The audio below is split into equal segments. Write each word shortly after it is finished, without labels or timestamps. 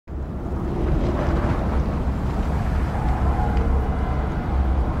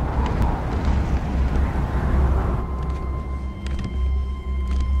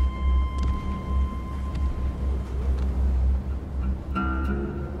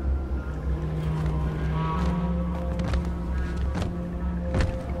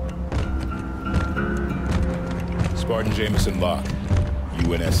Spartan Jameson Locke,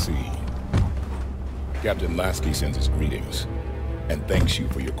 UNSC. Captain Lasky sends his greetings, and thanks you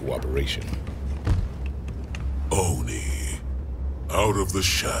for your cooperation. Oni, out of the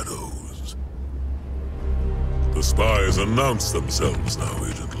shadows. The spies announce themselves now,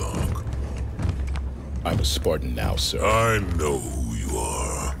 Agent Locke. I'm a Spartan now, sir. I know who you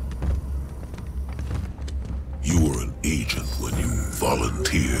are. You were an agent when you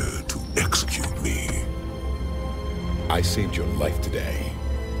volunteered to execute me. I saved your life today.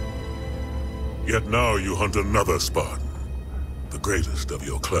 Yet now you hunt another Spartan, the greatest of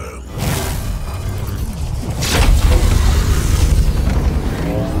your clan.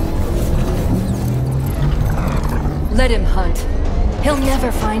 Let him hunt. He'll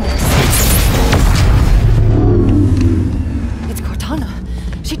never find us. It's Cortana.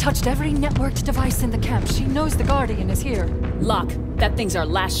 She touched every networked device in the camp. She knows the Guardian is here. Locke, that thing's our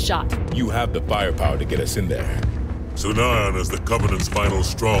last shot. You have the firepower to get us in there. Sunayan is the Covenant's final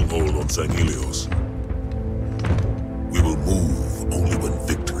stronghold on Sanghelios. We will move only when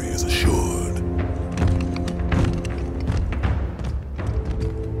victory is assured.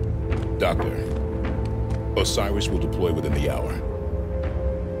 Doctor, Osiris will deploy within the hour.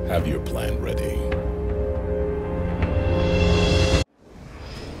 Have your plan ready.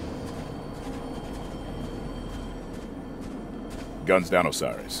 Guns down,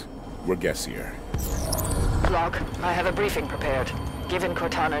 Osiris. We're guests here. Locke, I have a briefing prepared. Given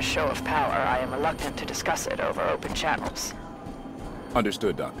Cortana's show of power, I am reluctant to discuss it over open channels.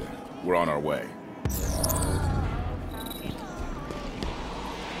 Understood, Doctor. We're on our way.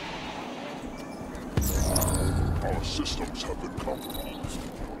 Our systems have been compromised.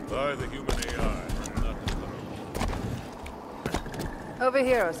 By the human AI, not Over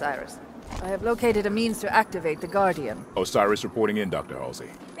here, Osiris. I have located a means to activate the Guardian. Osiris reporting in, Dr. Halsey.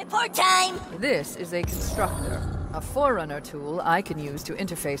 Report time! This is a constructor, a Forerunner tool I can use to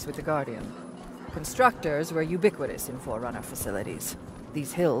interface with the Guardian. Constructors were ubiquitous in Forerunner facilities.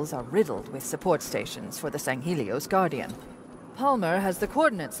 These hills are riddled with support stations for the Sanghelios Guardian. Palmer has the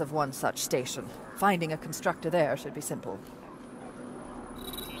coordinates of one such station. Finding a constructor there should be simple.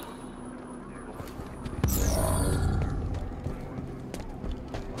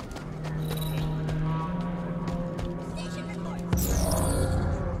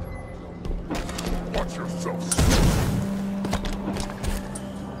 watch yourself.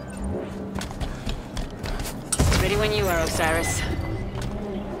 Ready when you are, Osiris.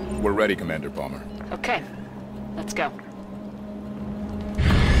 We're ready, Commander Palmer. Okay, let's go.